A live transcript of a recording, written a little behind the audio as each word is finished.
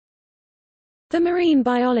The marine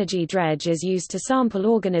biology dredge is used to sample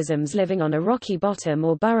organisms living on a rocky bottom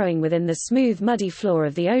or burrowing within the smooth muddy floor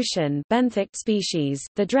of the ocean. Benthic species.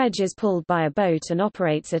 The dredge is pulled by a boat and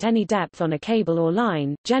operates at any depth on a cable or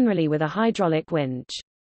line, generally with a hydraulic winch.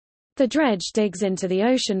 The dredge digs into the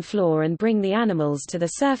ocean floor and bring the animals to the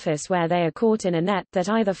surface where they are caught in a net that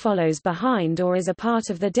either follows behind or is a part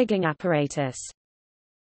of the digging apparatus.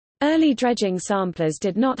 Early dredging samplers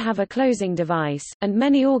did not have a closing device, and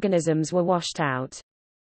many organisms were washed out.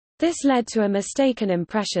 This led to a mistaken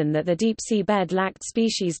impression that the deep-sea bed lacked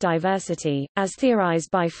species diversity, as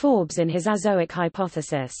theorized by Forbes in his azoic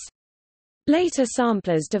hypothesis. Later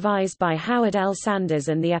samplers devised by Howard L. Sanders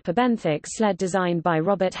and the epibenthic sled designed by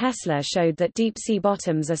Robert Hessler showed that deep-sea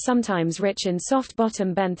bottoms are sometimes rich in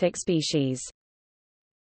soft-bottom benthic species.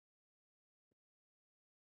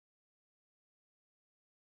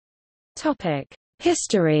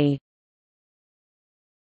 History.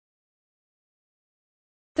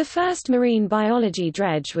 The first marine biology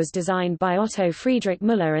dredge was designed by Otto Friedrich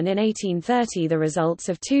Müller, and in 1830 the results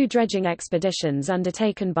of two dredging expeditions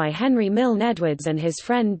undertaken by Henry Milne Edwards and his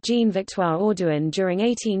friend Jean-Victoire Audouin during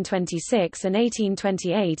 1826 and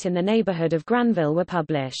 1828 in the neighborhood of Granville were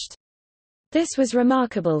published. This was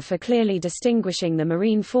remarkable for clearly distinguishing the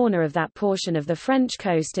marine fauna of that portion of the French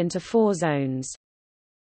coast into four zones.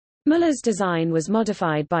 Müller's design was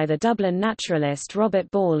modified by the Dublin naturalist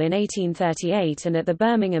Robert Ball in 1838 and at the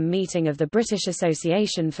Birmingham meeting of the British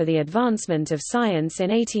Association for the Advancement of Science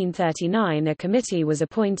in 1839 a committee was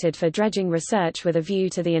appointed for dredging research with a view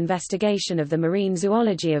to the investigation of the marine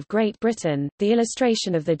zoology of Great Britain, the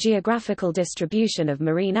illustration of the geographical distribution of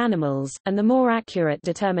marine animals, and the more accurate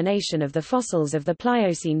determination of the fossils of the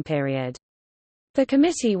Pliocene period. The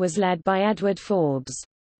committee was led by Edward Forbes.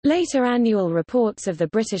 Later annual reports of the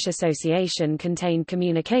British Association contained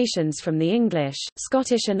communications from the English,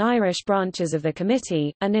 Scottish and Irish branches of the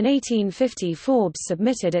committee, and in 1850 Forbes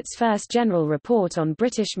submitted its first general report on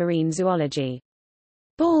British marine zoology.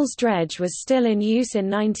 Ball's dredge was still in use in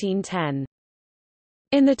 1910.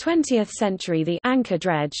 In the 20th century the anchor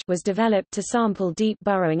dredge was developed to sample deep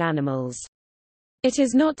burrowing animals. It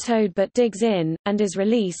is not towed but digs in, and is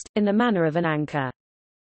released, in the manner of an anchor.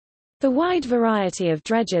 The wide variety of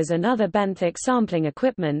dredges and other benthic sampling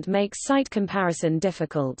equipment makes site comparison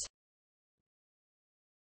difficult.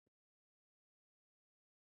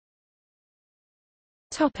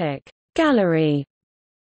 Topic Gallery.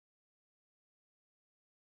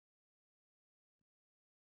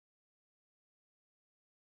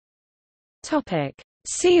 Topic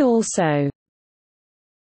See also: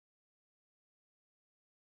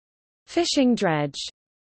 Fishing dredge.